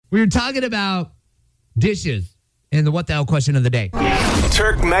We were talking about dishes and the what the hell question of the day.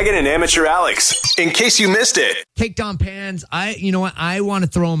 Turk, Megan, and Amateur Alex. In case you missed it. Caked on pans. You know what? I want to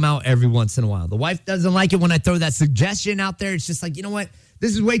throw them out every once in a while. The wife doesn't like it when I throw that suggestion out there. It's just like, you know what?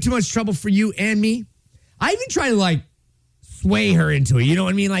 This is way too much trouble for you and me. I even try to sway her into it. You know what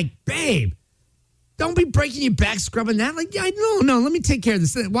I mean? Like, babe, don't be breaking your back scrubbing that. Like, yeah, no, let me take care of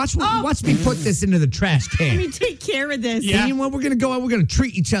this. Watch me put this into the trash can. Let me take care of this. Yeah. And you know what? We're going to go out. We're going to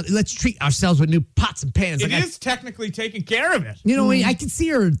treat each other. Let's treat ourselves with new pots and pans. It is technically taking care of it. You know, I can see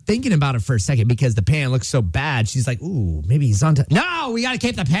her thinking about it for a second because the pan looks so bad. She's like, ooh, maybe he's on to. No, we got to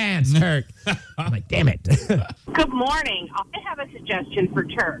keep the pans, Turk. I'm like, damn it. Good morning. I have a suggestion for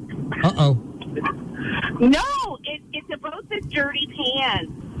Turk. Uh-oh. No, it's about the dirty pans.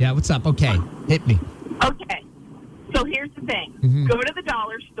 Yeah, what's up? Okay, hit me. Okay, so here's the thing. Go to the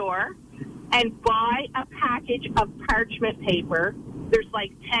dollar store and buy a package of parchment paper. There's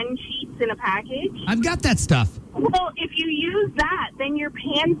 10 sheets in a package. I've got that stuff. Well, if you use that, then your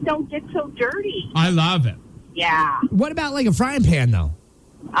pans don't get so dirty. I love it. Yeah. What about a frying pan, though?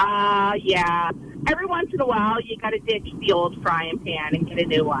 Yeah. Every once in a while, you got to ditch the old frying pan and get a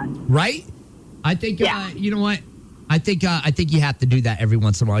new one. Right? I think, you know what? I think you have to do that every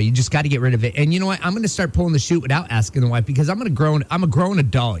once in a while. You just got to get rid of it. And you know what? I'm going to start pulling the chute without asking the wife because I'm a grown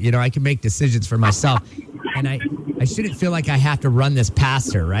adult. You know, I can make decisions for myself. And I shouldn't feel like I have to run this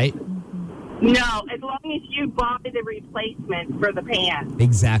past her, right? No, as long as you buy the replacement for the pan.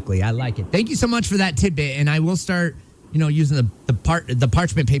 Exactly. I like it. Thank you so much for that tidbit. And I will start, using the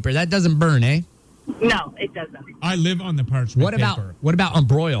parchment paper. That doesn't burn, eh? No, it doesn't. I live on the parchment paper. What about on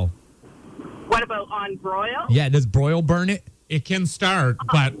broil? What about on broil? Yeah, does broil burn it? It can start,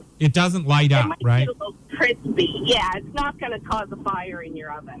 but it doesn't light up, right? It might get a little crispy. Yeah, it's not going to cause a fire in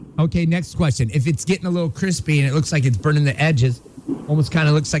your oven. Okay, next question. If it's getting a little crispy and it looks like it's burning the edges, almost kind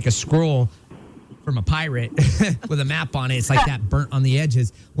of looks like a scroll from a pirate with a map on it. It's like that burnt on the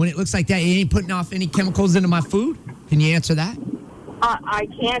edges. When it looks like that, you ain't putting off any chemicals into my food? Can you answer that? I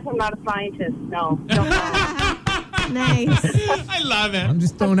can't. I'm not a scientist. No. Don't know. Nice. I love it. I'm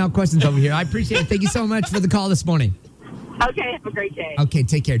just throwing out questions over here. I appreciate it. Thank you so much for the call this morning. Okay, have a great day. Okay,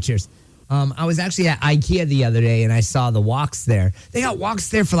 take care. Cheers. I was actually at IKEA the other day, and I saw the woks there. They got woks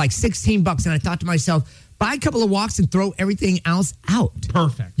there for $16, and I thought to myself, buy a couple of woks and throw everything else out.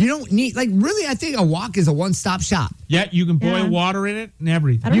 Perfect. You don't need, really, I think a wok is a one-stop shop. Yeah, you can boil water in it and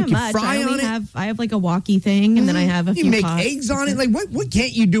everything. I don't You have can much. fry on it. I have a walkie thing, and then I have a few You make pots. eggs on it. What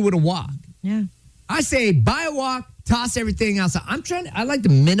can't you do with a wok? Yeah. I say buy a wok, toss everything else out. I like to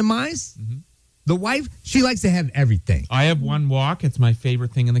minimize. The wife, she likes to have everything. I have one wok. It's my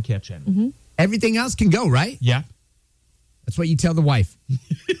favorite thing in the kitchen. Everything else can go, right? Yeah. That's what you tell the wife.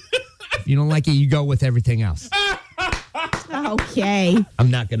 If you don't like it, you go with everything else. Okay.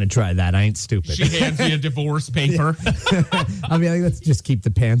 I'm not going to try that. I ain't stupid. She hands me a divorce paper. I'll be like, let's just keep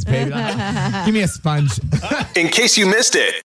the pans, baby. Give me a sponge. In case you missed it.